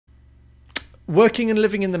Working and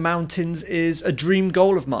living in the mountains is a dream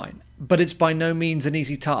goal of mine, but it's by no means an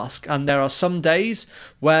easy task, and there are some days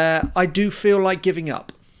where I do feel like giving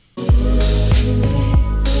up.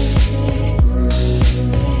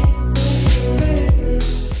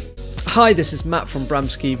 Hi, this is Matt from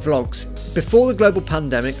Bramski Vlogs. Before the global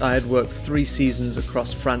pandemic, I had worked 3 seasons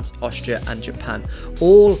across France, Austria and Japan,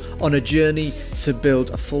 all on a journey to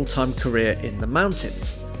build a full-time career in the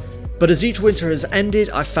mountains. But as each winter has ended,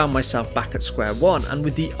 I found myself back at square one, and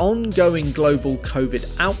with the ongoing global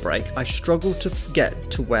COVID outbreak, I struggle to get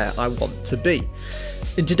to where I want to be.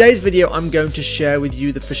 In today's video, I'm going to share with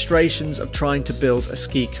you the frustrations of trying to build a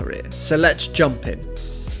ski career. So let's jump in.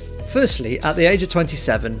 Firstly, at the age of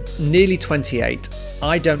 27, nearly 28,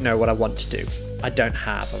 I don't know what I want to do. I don't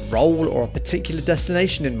have a role or a particular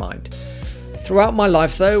destination in mind. Throughout my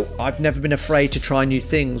life though, I've never been afraid to try new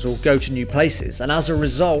things or go to new places, and as a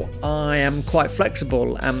result, I am quite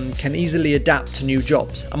flexible and can easily adapt to new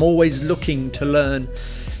jobs. I'm always looking to learn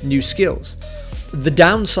new skills. The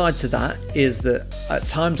downside to that is that at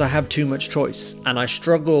times I have too much choice and I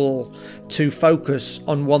struggle to focus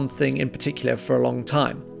on one thing in particular for a long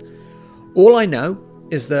time. All I know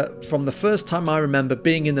is that from the first time I remember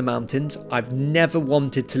being in the mountains, I've never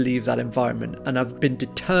wanted to leave that environment, and I've been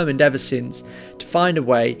determined ever since to find a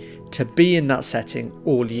way to be in that setting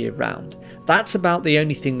all year round. That's about the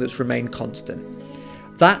only thing that's remained constant.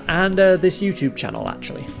 That and this YouTube channel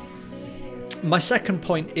actually. My second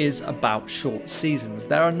point is about short seasons.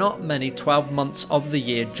 There are not many 12 months of the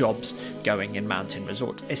year jobs going in mountain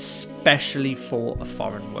resorts, especially for a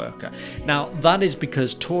foreign worker. Now that is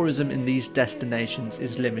because tourism in these destinations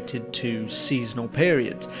is limited to seasonal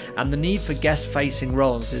periods, and the need for guest-facing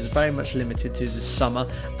roles is very much limited to the summer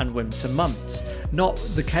and winter months. Not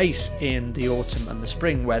the case in the autumn and the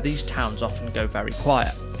spring, where these towns often go very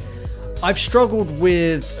quiet. I've struggled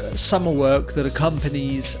with summer work that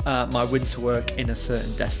accompanies my winter work in a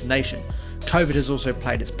certain destination. COVID has also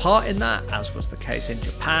played its part in that, as was the case in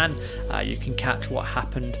Japan. You can catch what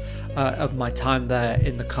happened of my time there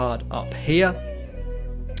in the card up here.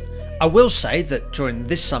 I will say that during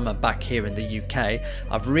this summer back here in the UK,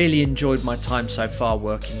 I've really enjoyed my time so far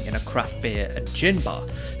working in a craft beer and gin bar.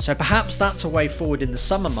 So perhaps that's a way forward in the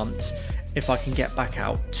summer months if I can get back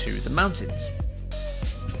out to the mountains.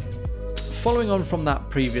 Following on from that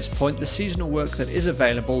previous point, the seasonal work that is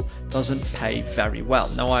available doesn't pay very well.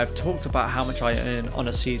 Now, I've talked about how much I earn on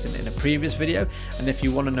a season in a previous video, and if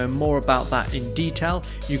you want to know more about that in detail,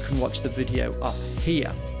 you can watch the video up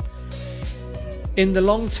here. In the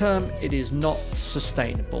long term, it is not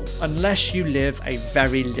sustainable unless you live a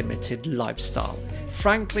very limited lifestyle.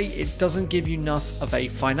 Frankly, it doesn't give you enough of a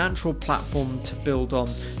financial platform to build on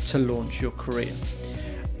to launch your career.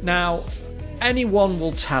 Now, anyone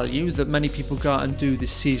will tell you that many people go out and do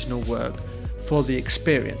this seasonal work for the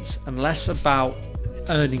experience and less about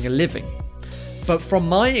earning a living. But from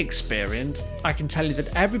my experience, I can tell you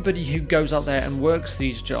that everybody who goes out there and works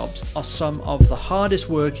these jobs are some of the hardest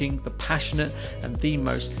working, the passionate and the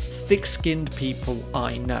most thick-skinned people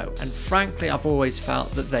I know. And frankly, I've always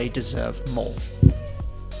felt that they deserve more.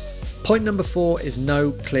 Point number 4 is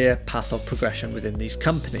no clear path of progression within these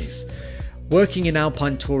companies. Working in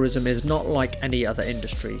alpine tourism is not like any other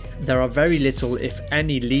industry. There are very little, if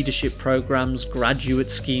any, leadership programs,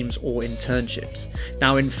 graduate schemes or internships.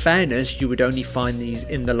 Now, in fairness, you would only find these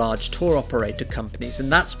in the large tour operator companies,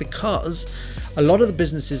 and that's because a lot of the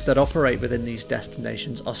businesses that operate within these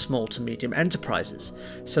destinations are small to medium enterprises,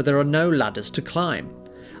 so there are no ladders to climb.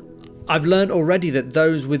 I've learned already that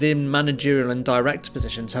those within managerial and director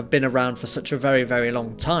positions have been around for such a very, very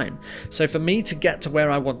long time. So for me to get to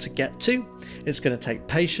where I want to get to, it's going to take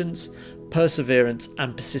patience, perseverance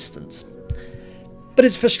and persistence. But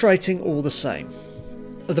it's frustrating all the same.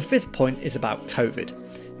 The 5th point is about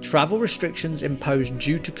COVID. Travel restrictions imposed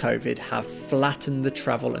due to COVID have flattened the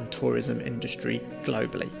travel and tourism industry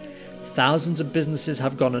globally. Thousands of businesses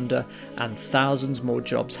have gone under and thousands more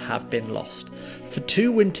jobs have been lost. For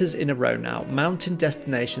 2 winters in a row now, mountain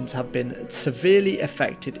destinations have been severely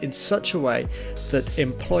affected in such a way that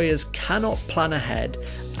employers cannot plan ahead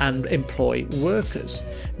and employ workers.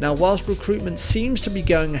 Now, whilst recruitment seems to be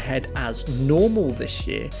going ahead as normal this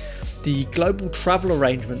year, the global travel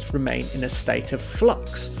arrangements remain in a state of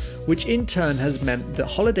flux, which in turn has meant that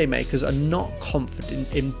holidaymakers are not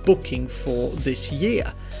confident in booking for this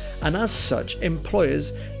year. And as such,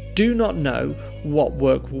 employers do not know what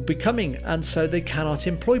work will be coming, and so they cannot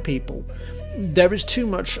employ people. There is too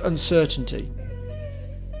much uncertainty.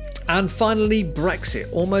 And finally,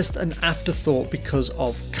 Brexit, almost an afterthought because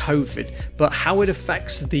of COVID, but how it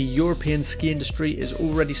affects the European ski industry is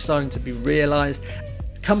already starting to be realised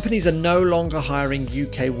Companies are no longer hiring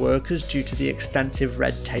UK workers due to the extensive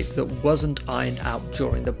red tape that wasn't ironed out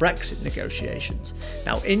during the Brexit negotiations.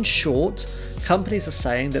 Now, in short, companies are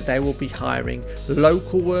saying that they will be hiring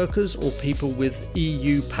local workers or people with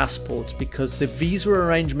EU passports because the visa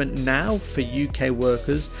arrangement now for UK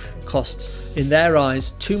workers costs, in their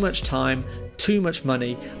eyes, too much time, too much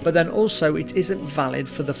money, but then also it isn't valid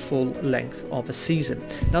for the full length of a season.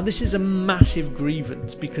 Now, this is a massive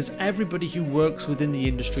grievance because everybody who works within the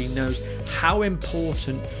industry knows how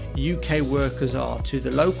important UK workers are to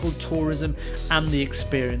the local tourism and the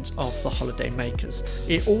experience of the holiday makers.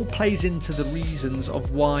 It all plays into the reasons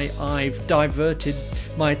of why I've diverted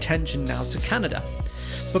my attention now to Canada,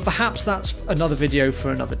 but perhaps that's another video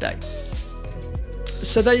for another day.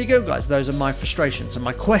 So there you go, guys. Those are my frustrations, and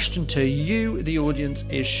my question to you, the audience,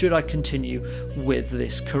 is should I continue with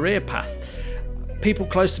this career path? People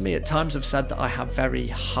close to me at times have said that I have very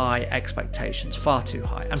high expectations, far too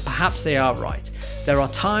high, and perhaps they are right. There are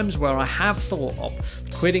times where I have thought of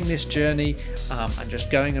quitting this journey and just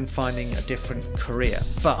going and finding a different career,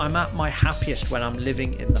 but I'm at my happiest when I'm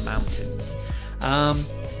living in the mountains.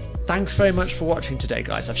 Thanks very much for watching today,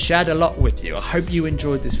 guys. I've shared a lot with you. I hope you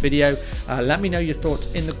enjoyed this video. Let me know your thoughts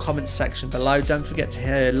in the comments section below. Don't forget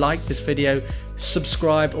to like this video,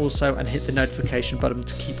 subscribe also, and hit the notification button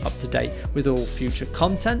to keep up to date with all future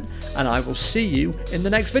content. And I will see you in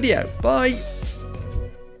the next video. Bye.